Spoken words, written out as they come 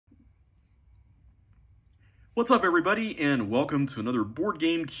What's up, everybody, and welcome to another board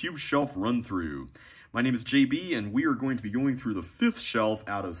game cube shelf run-through. My name is JB, and we are going to be going through the 5th shelf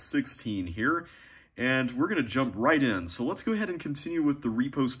out of 16 here, and we're going to jump right in. So let's go ahead and continue with the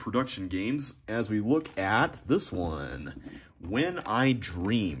Repos Production games as we look at this one, When I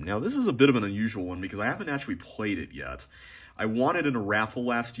Dream. Now, this is a bit of an unusual one because I haven't actually played it yet. I won it in a raffle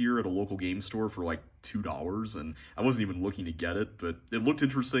last year at a local game store for like $2, and I wasn't even looking to get it, but it looked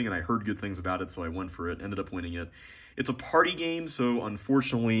interesting and I heard good things about it, so I went for it, ended up winning it. It's a party game, so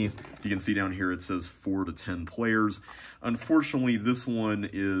unfortunately, you can see down here it says 4 to 10 players. Unfortunately, this one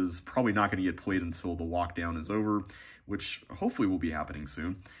is probably not going to get played until the lockdown is over, which hopefully will be happening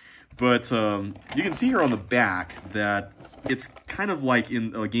soon. But you can see here on the back that it's kind of like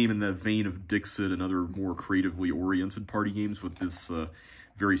in a game in the vein of Dixit and other more creatively oriented party games with this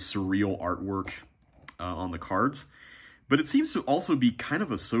very surreal artwork on the cards. But it seems to also be kind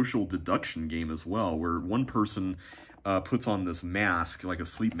of a social deduction game as well, where one person puts on this mask, like a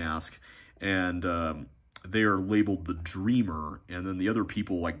sleep mask, and they are labeled the dreamer, and then the other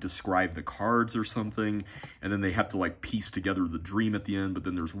people like describe the cards or something, and then they have to like piece together the dream at the end. But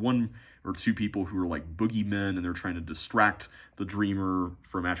then there's one or two people who are like boogeymen, and they're trying to distract the dreamer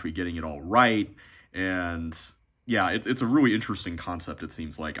from actually getting it all right. And yeah, it's a really interesting concept, it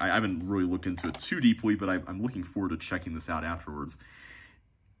seems like. I haven't really looked into it too deeply, but I'm looking forward to checking this out afterwards.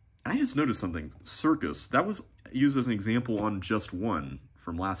 I just noticed something. Circus. That was used as an example on Just One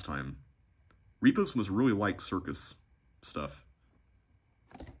from last time. Repos must really like circus stuff.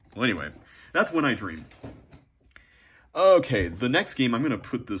 Well, anyway, that's When I Dream. Okay, the next game, I'm going to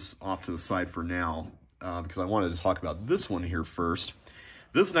put this off to the side for now, because I wanted to talk about this one here first.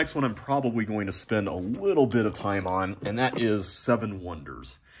 This next one I'm probably going to spend a little bit of time on, and that is Seven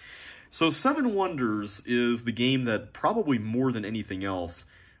Wonders. So Seven Wonders is the game that probably more than anything else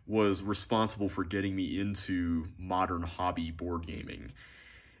was responsible for getting me into modern hobby board gaming.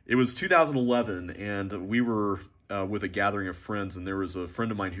 It was 2011, and we were with a gathering of friends, and there was a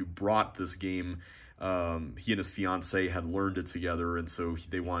friend of mine who brought this game. He and his fiancée had learned it together, and so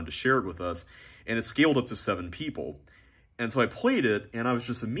they wanted to share it with us, and it scaled up to 7 people. And so I played it, and I was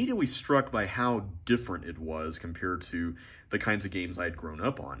just immediately struck by how different it was compared to the kinds of games I had grown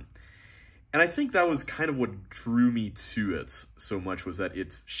up on. And I think that was kind of what drew me to it so much, was that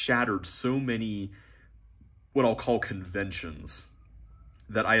it shattered so many, what I'll call conventions,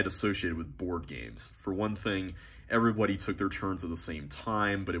 that I had associated with board games. For one thing, everybody took their turns at the same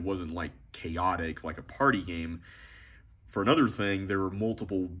time, but it wasn't like chaotic like a party game. For another thing, there were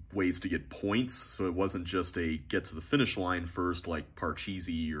multiple ways to get points, so it wasn't just a get to the finish line first like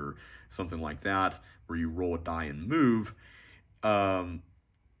Parcheesi or something like that, where you roll a die and move.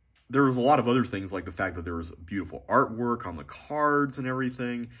 There was a lot of other things, like the fact that there was beautiful artwork on the cards and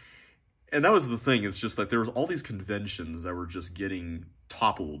everything. And that was the thing, it's just that there was all these conventions that were just getting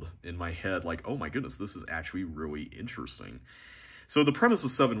toppled in my head, like, oh my goodness, this is actually really interesting. So the premise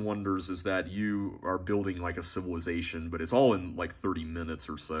of Seven Wonders is that you are building like a civilization, but it's all in like 30 minutes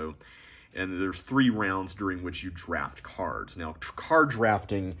or so. And there's 3 rounds during which you draft cards. Now, card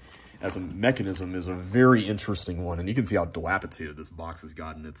drafting as a mechanism is a very interesting one, and you can see how dilapidated this box has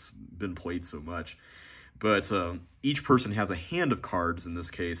gotten. It's been played so much. But each person has a hand of cards in this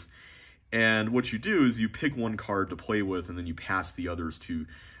case, and what you do is you pick one card to play with, and then you pass the others to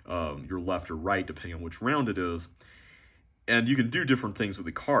your left or right, depending on which round it is. And you can do different things with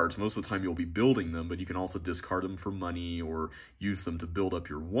the cards. Most of the time you'll be building them, but you can also discard them for money or use them to build up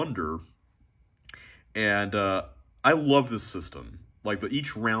your wonder. And I love this system. Like,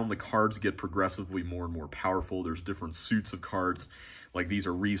 each round, the cards get progressively more and more powerful. There's different suits of cards. Like, these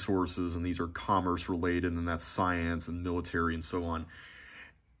are resources, and these are commerce-related, and that's science and military and so on.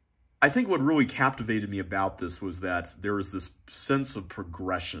 I think what really captivated me about this was that there was this sense of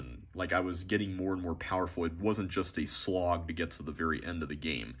progression. Like, I was getting more and more powerful. It wasn't just a slog to get to the very end of the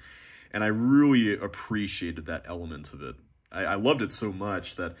game. And I really appreciated that element of it. I loved it so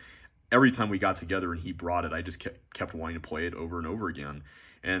much that every time we got together and he brought it, I just kept wanting to play it over and over again.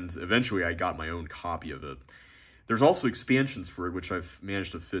 And eventually I got my own copy of it. There's also expansions for it, which I've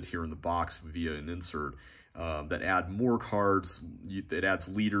managed to fit here in the box via an insert, that add more cards. It adds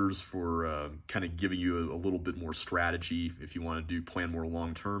leaders for kind of giving you a little bit more strategy if you want to plan more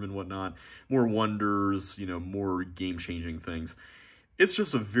long-term and whatnot. More wonders, you know, more game-changing things. It's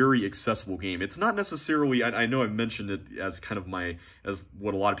just a very accessible game. It's not necessarily, I know I've mentioned it as kind of as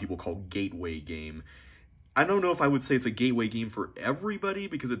what a lot of people call gateway game. I don't know if I would say it's a gateway game for everybody,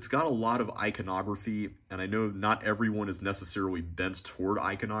 because it's got a lot of iconography, and I know not everyone is necessarily bent toward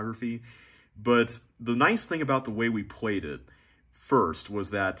iconography. But the nice thing about the way we played it first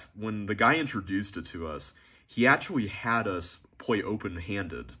was that when the guy introduced it to us, he actually had us play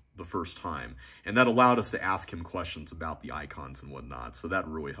open-handed the first time, and that allowed us to ask him questions about the icons and whatnot, so that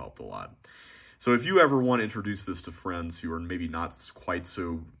really helped a lot. So if you ever want to introduce this to friends who are maybe not quite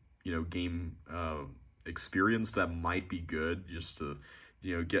so, game experienced, that might be good, just to,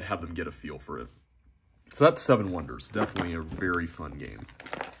 have them get a feel for it. So that's Seven Wonders. Definitely a very fun game.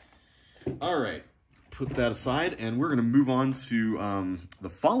 All right, put that aside, and we're going to move on to the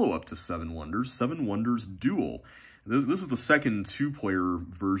follow-up to Seven Wonders Duel. This is the second two-player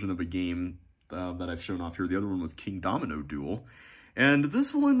version of a game that I've shown off here. The other one was King Domino Duel. And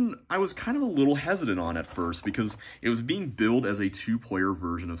this one, I was kind of a little hesitant on at first because it was being billed as a two-player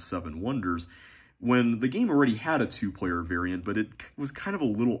version of Seven Wonders when the game already had a two-player variant, but it was kind of a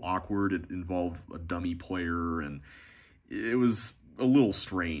little awkward. It involved a dummy player, and it was a little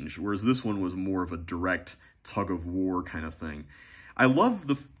strange, whereas this one was more of a direct tug-of-war kind of thing. I love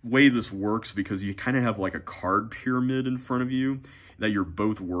the way this works because you kind of have like a card pyramid in front of you that you're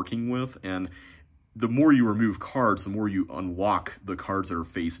both working with, and the more you remove cards, the more you unlock the cards that are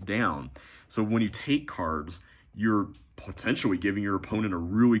face down. So when you take cards, you're potentially giving your opponent a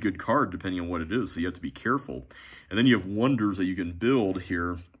really good card, depending on what it is, so you have to be careful. And then you have wonders that you can build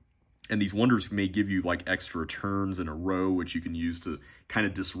here, and these wonders may give you like extra turns in a row, which you can use to kind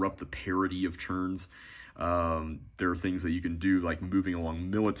of disrupt the parity of turns. There are things that you can do, like moving along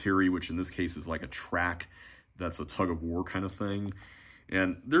military, which in this case is like a track that's a tug-of-war kind of thing.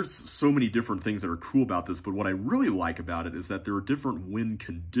 And there's so many different things that are cool about this, but what I really like about it is that there are different win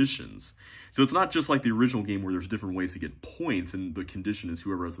conditions. So it's not just like the original game where there's different ways to get points, and the condition is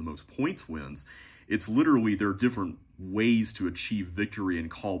whoever has the most points wins. It's literally there are different ways to achieve victory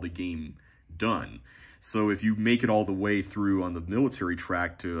and call the game done. So if you make it all the way through on the military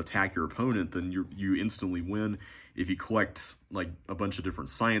track to attack your opponent, then you instantly win. If you collect like a bunch of different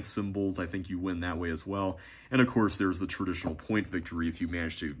science symbols, I think you win that way as well. And of course, there's the traditional point victory if you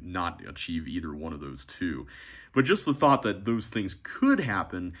manage to not achieve either one of those two. But just the thought that those things could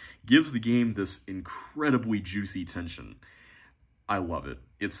happen gives the game this incredibly juicy tension. I love it.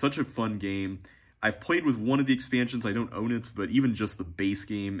 It's such a fun game. I've played with one of the expansions. I don't own it, but even just the base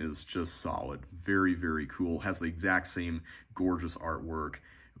game is just solid. Very, very cool. Has the exact same gorgeous artwork,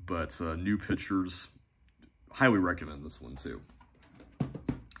 but new pictures. Highly recommend this one too.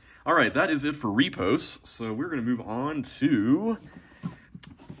 All right, that is it for Repos. So we're going to move on to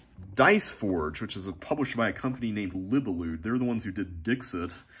Dice Forge, which is published by a company named Libellude. They're the ones who did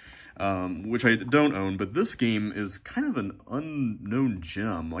Dixit, which I don't own, but this game is kind of an unknown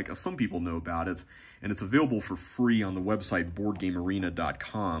gem. Like, some people know about it, and it's available for free on the website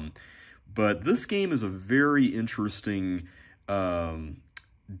boardgamearena.com. But this game is a very interesting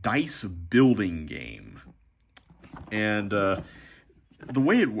dice building game. And the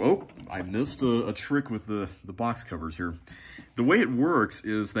way it... Oh, I missed a trick with the box covers here. The way it works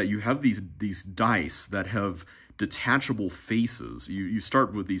is that you have these dice that have detachable faces. You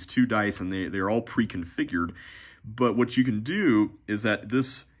start with these two dice, and they're all pre-configured. But what you can do is that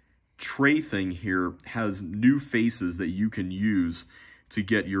this tray thing here has new faces that you can use to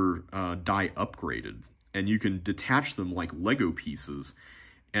get your die upgraded. And you can detach them like Lego pieces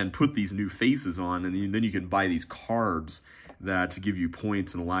and put these new faces on, and then you can buy these cards that give you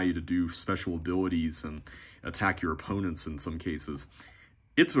points and allow you to do special abilities and attack your opponents in some cases.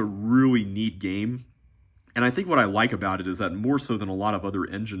 It's a really neat game, and I think what I like about it is that more so than a lot of other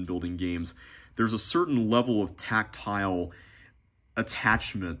engine building games, there's a certain level of tactile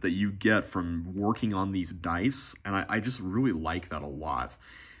attachment that you get from working on these dice, and I just really like that a lot.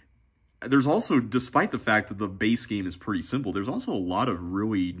 There's also, despite the fact that the base game is pretty simple, there's also a lot of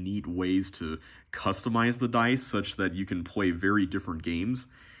really neat ways to customize the dice such that you can play very different games.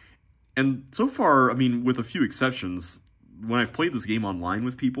 And so far, I mean, with a few exceptions, when I've played this game online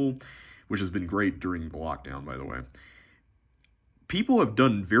with people, which has been great during the lockdown, by the way, people have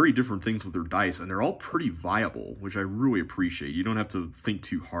done very different things with their dice, and they're all pretty viable, which I really appreciate. You don't have to think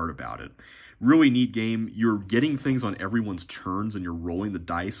too hard about it. Really neat game. You're getting things on everyone's turns, and you're rolling the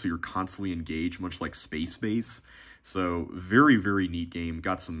dice, so you're constantly engaged, much like Space Base. So very, very neat game.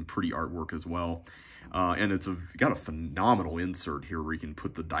 Got some pretty artwork as well. And it's got a phenomenal insert here where you can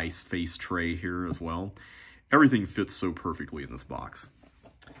put the dice face tray here as well. Everything fits so perfectly in this box.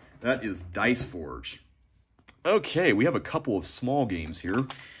 That is Dice Forge. Okay, we have a couple of small games here,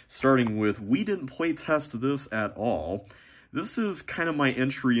 starting with We Didn't Play Test This at All. This is kind of my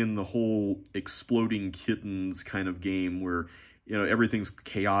entry in the whole exploding kittens kind of game where, you know, everything's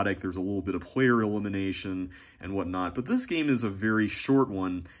chaotic, there's a little bit of player elimination and whatnot. But this game is a very short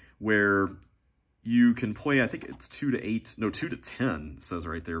one where you can play, I think it's 2 to 8, no, 2 to 10, it says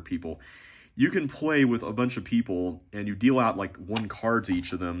right there, people. you can play with a bunch of people, and you deal out like 1 card to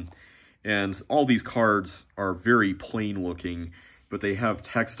each of them. And all these cards are very plain looking, but they have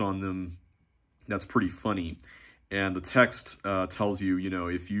text on them that's pretty funny. And the text tells you, you know,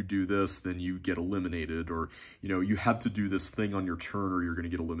 if you do this, then you get eliminated, or, you know, you have to do this thing on your turn or you're going to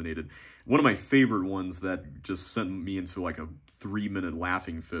get eliminated. One of my favorite ones that just sent me into like a 3-minute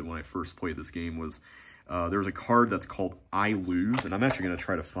laughing fit when I first played this game was, there's a card that's called I Lose, and I'm actually going to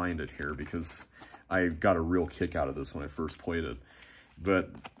try to find it here because I got a real kick out of this when I first played it.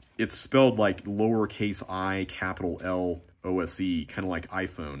 But it's spelled like lowercase I, capital L, O-S-E, kind of like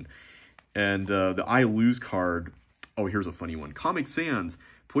iPhone. And the I Lose card, oh, here's a funny one. Comic Sans,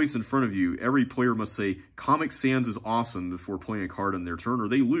 placed in front of you. Every player must say, Comic Sans is awesome before playing a card on their turn, or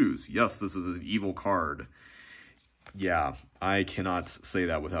they lose. Yes, this is an evil card. Yeah, I cannot say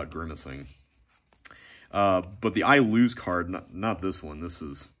that without grimacing. But the I Lose card, not this one. This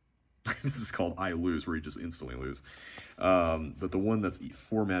is this is called I Lose, where you just instantly lose. But the one that's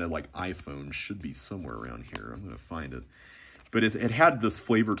formatted like iPhone should be somewhere around here. I'm going to find it. But it had this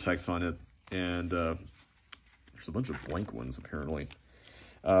flavor text on it, and there's a bunch of blank ones, apparently.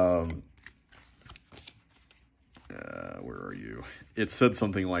 Where are you? It said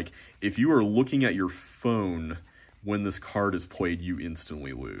something like, if you are looking at your phone when this card is played, you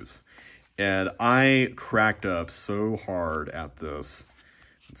instantly lose. And I cracked up so hard at this.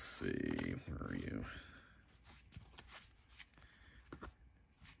 Let's see, where are you?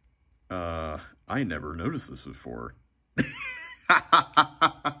 I never noticed this before.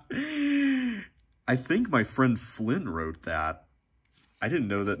 I think my friend Flynn wrote that. I didn't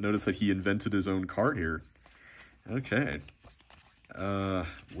notice that he invented his own card here. Okay.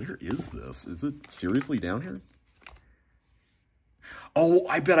 Where is this? Is it seriously down here? Oh,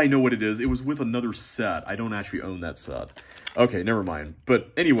 I bet I know what it is. It was with another set. I don't actually own that set. Okay, never mind.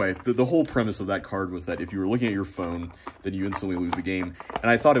 But anyway, the whole premise of that card was that if you were looking at your phone, then you instantly lose the game.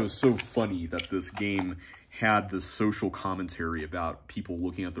 And I thought it was so funny that this game had this social commentary about people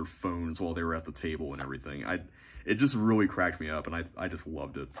looking at their phones while they were at the table and everything. It just really cracked me up, and I just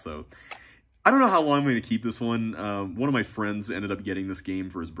loved it. So I don't know how long I'm going to keep this one. One of my friends ended up getting this game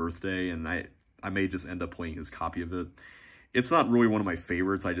for his birthday, and I may just end up playing his copy of it. It's not really one of my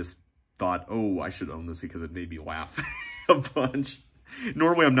favorites. I just thought, oh, I should own this because it made me laugh a bunch.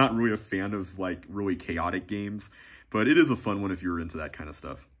 Normally, I'm not really a fan of like really chaotic games, but it is a fun one if you're into that kind of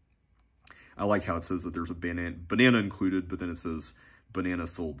stuff. I like how it says that there's a banana included, but then it says banana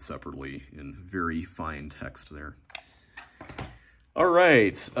sold separately in very fine text there. All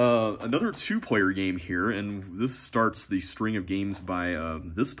right, another 2-player game here, and this starts the string of games by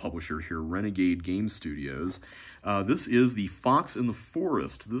this publisher here, Renegade Game Studios. This is The Fox in the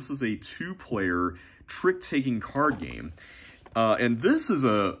Forest. This is a 2-player trick-taking card game, and this is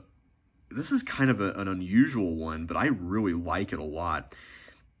kind of an unusual one, but I really like it a lot.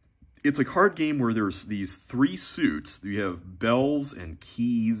 It's a card game where there's these 3 suits. You have bells and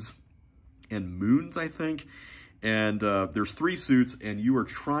keys and moons, I think. And there's 3 suits, and you are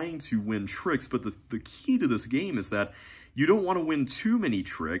trying to win tricks. But the key to this game is that you don't want to win too many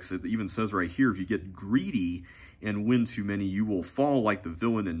tricks. It even says right here, if you get greedy and win too many, you will fall like the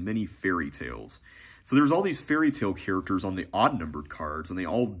villain in many fairy tales. So there's all these fairy tale characters on the odd-numbered cards, and they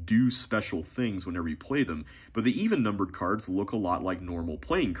all do special things whenever you play them. But the even-numbered cards look a lot like normal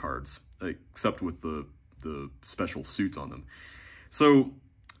playing cards, except with the special suits on them. So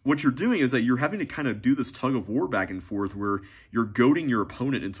what you're doing is that you're having to kind of do this tug-of-war back and forth where you're goading your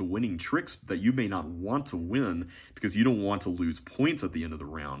opponent into winning tricks that you may not want to win because you don't want to lose points at the end of the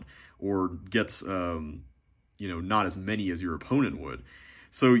round or get, you know, not as many as your opponent would.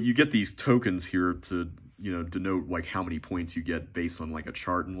 So you get these tokens here to, you know, denote like how many points you get based on like a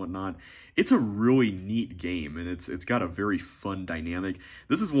chart and whatnot. It's a really neat game, and it's got a very fun dynamic.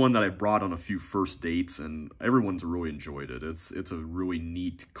 This is one that I've brought on a few first dates, and everyone's really enjoyed it. It's a really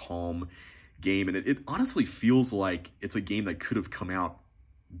neat, calm game, and it honestly feels like it's a game that could have come out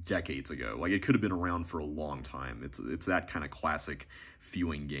decades ago. Like it could have been around for a long time. It's that kind of classic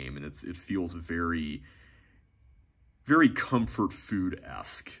feeling game, and it feels very comfort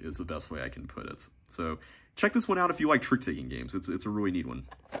food-esque is the best way I can put it. So check this one out if you like trick-taking games. It's a really neat one.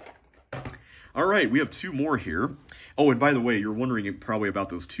 All right, we have 2 more here. Oh, and by the way, you're wondering probably about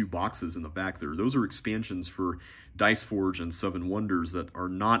those 2 boxes in the back there. Those are expansions for Dice Forge and 7 Wonders that are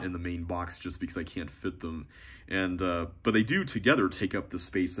not in the main box just because I can't fit them. And but they do together take up the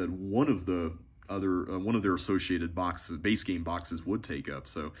space that one of their associated boxes, base game boxes, would take up.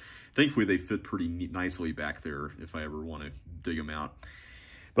 So thankfully they fit pretty nicely back there if I ever want to dig them out.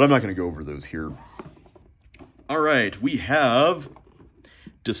 But I'm not going to go over those here. All right, we have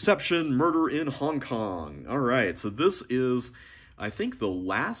Deception, Murder in Hong Kong. All right, so this is, I think, the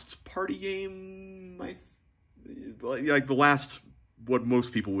last party game, like the last, what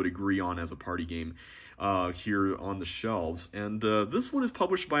most people would agree on as a party game here on the shelves. And this one is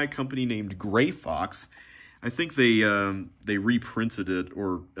published by a company named Gray Fox. I think they reprinted it,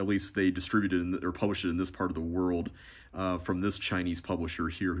 or at least they distributed it or published it in this part of the world from this Chinese publisher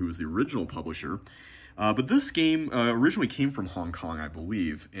here, who was the original publisher. But this game originally came from Hong Kong, I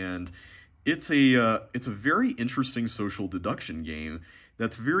believe, and it's a very interesting social deduction game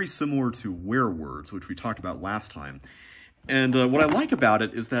that's very similar to Werewords, which we talked about last time. And what I like about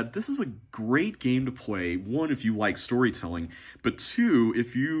it is that this is a great game to play, one, if you like storytelling, but two,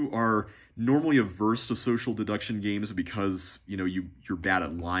 if you are normally averse to social deduction games because, you know, you're bad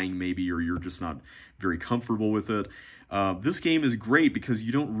at lying maybe, or you're just not very comfortable with it. This game is great because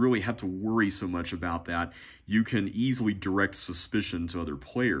you don't really have to worry so much about that. You can easily direct suspicion to other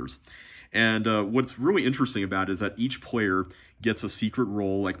players. And what's really interesting about it is that each player gets a secret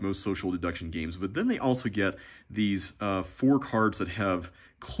role like most social deduction games, but then they also get these 4 cards that have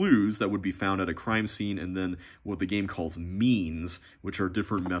clues that would be found at a crime scene, and then what the game calls means, which are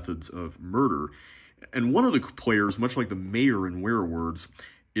different methods of murder. And one of the players, much like the mayor in Werewords,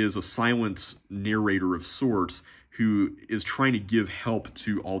 is a silent narrator of sorts who is trying to give help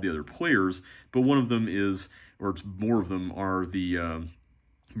to all the other players, but one of them is, or more of them are the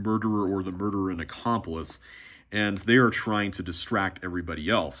murderer or the murderer and accomplice, and they are trying to distract everybody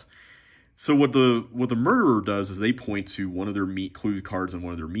else. So what the murderer does is they point to one of their clue cards and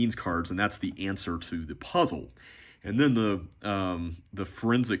one of their means cards, and that's the answer to the puzzle. And then the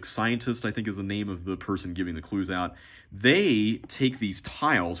forensic scientist, I think is the name of the person giving the clues out, they take these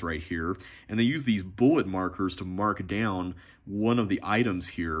tiles right here, and they use these bullet markers to mark down one of the items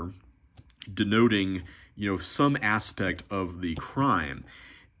here, denoting, you know, some aspect of the crime.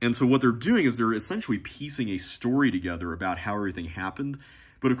 And so what they're doing is they're essentially piecing a story together about how everything happened.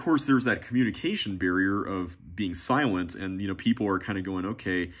 But of course, there's that communication barrier of being silent, and, you know, people are kind of going,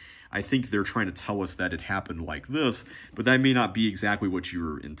 okay, I think they're trying to tell us that it happened like this, but that may not be exactly what you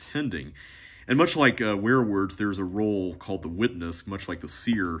were intending. And much like Werewords, there's a role called the witness, much like the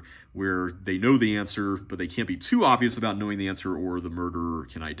seer, where they know the answer, but they can't be too obvious about knowing the answer, or the murderer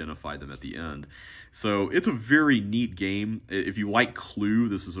can identify them at the end. So it's a very neat game. If you like Clue,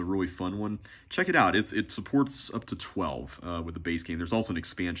 this is a really fun one. Check it out. It supports up to 12 with the base game. There's also an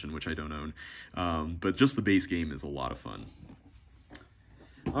expansion, which I don't own, but just the base game is a lot of fun.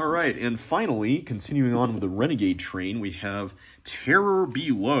 All right, and finally, continuing on with the Renegade train, we have Terror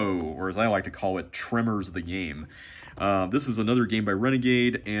Below, or as I like to call it, Tremors the Game. This is another game by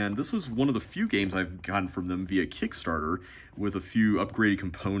Renegade, and this was one of the few games I've gotten from them via Kickstarter, with a few upgraded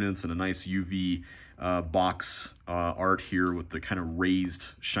components and a nice UV box art here with the kind of raised,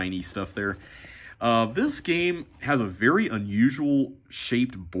 shiny stuff there. This game has a very unusual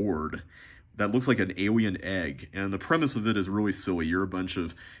shaped board that looks like an alien egg, and the premise of it is really silly. You're a bunch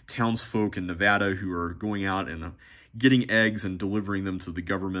of townsfolk in Nevada who are going out and getting eggs and delivering them to the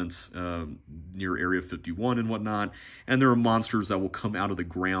government near Area 51 and whatnot, and there are monsters that will come out of the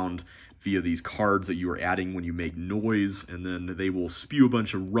ground via these cards that you are adding when you make noise, and then they will spew a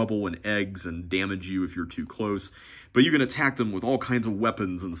bunch of rubble and eggs and damage you if you're too close. But you can attack them with all kinds of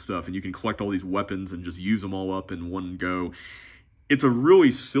weapons and stuff, and you can collect all these weapons and just use them all up in one go. It's a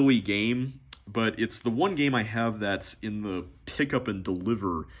really silly game, but it's the one game I have that's in the pick up and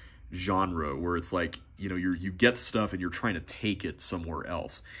deliver genre, where it's like, you know, you get stuff and you're trying to take it somewhere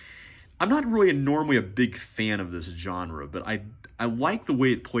else. I'm not really normally a big fan of this genre, but I like the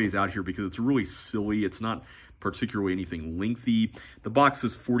way it plays out here because it's really silly. It's not particularly anything lengthy. The box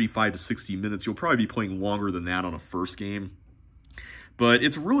is 45 to 60 minutes. You'll probably be playing longer than that on a first game. But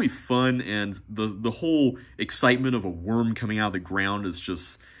it's really fun, and the whole excitement of a worm coming out of the ground is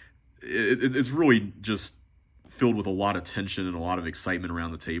just, it's really just filled with a lot of tension and a lot of excitement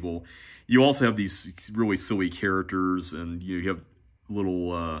around the table. You also have these really silly characters, and you have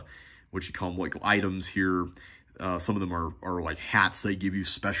little, what you call them, like items here. Some of them are like hats. They give you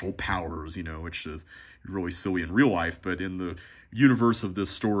special powers, you know, which is really silly in real life. But in the universe of this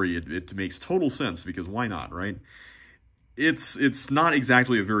story, it makes total sense, because why not, right? It's not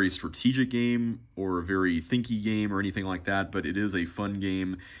exactly a very strategic game or a very thinky game or anything like that, but it is a fun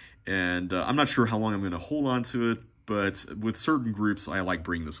game. And I'm not sure how long I'm going to hold on to it, but with certain groups, I like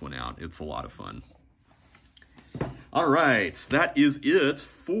bringing this one out. It's a lot of fun. All right, that is it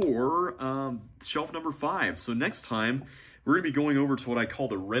for shelf number 5. So next time, we're going to be going over to what I call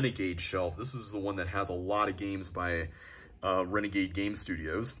the Renegade shelf. This is the one that has a lot of games by Renegade Game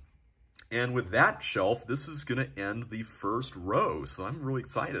Studios. And with that shelf, this is going to end the first row, so I'm really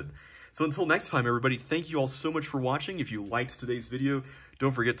excited. So until next time, everybody, thank you all so much for watching. If you liked today's video,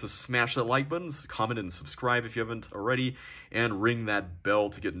 don't forget to smash that like button, comment and subscribe if you haven't already, and ring that bell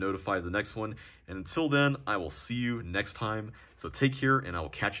to get notified of the next one. And until then, I will see you next time. So take care, and I will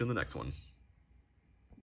catch you in the next one.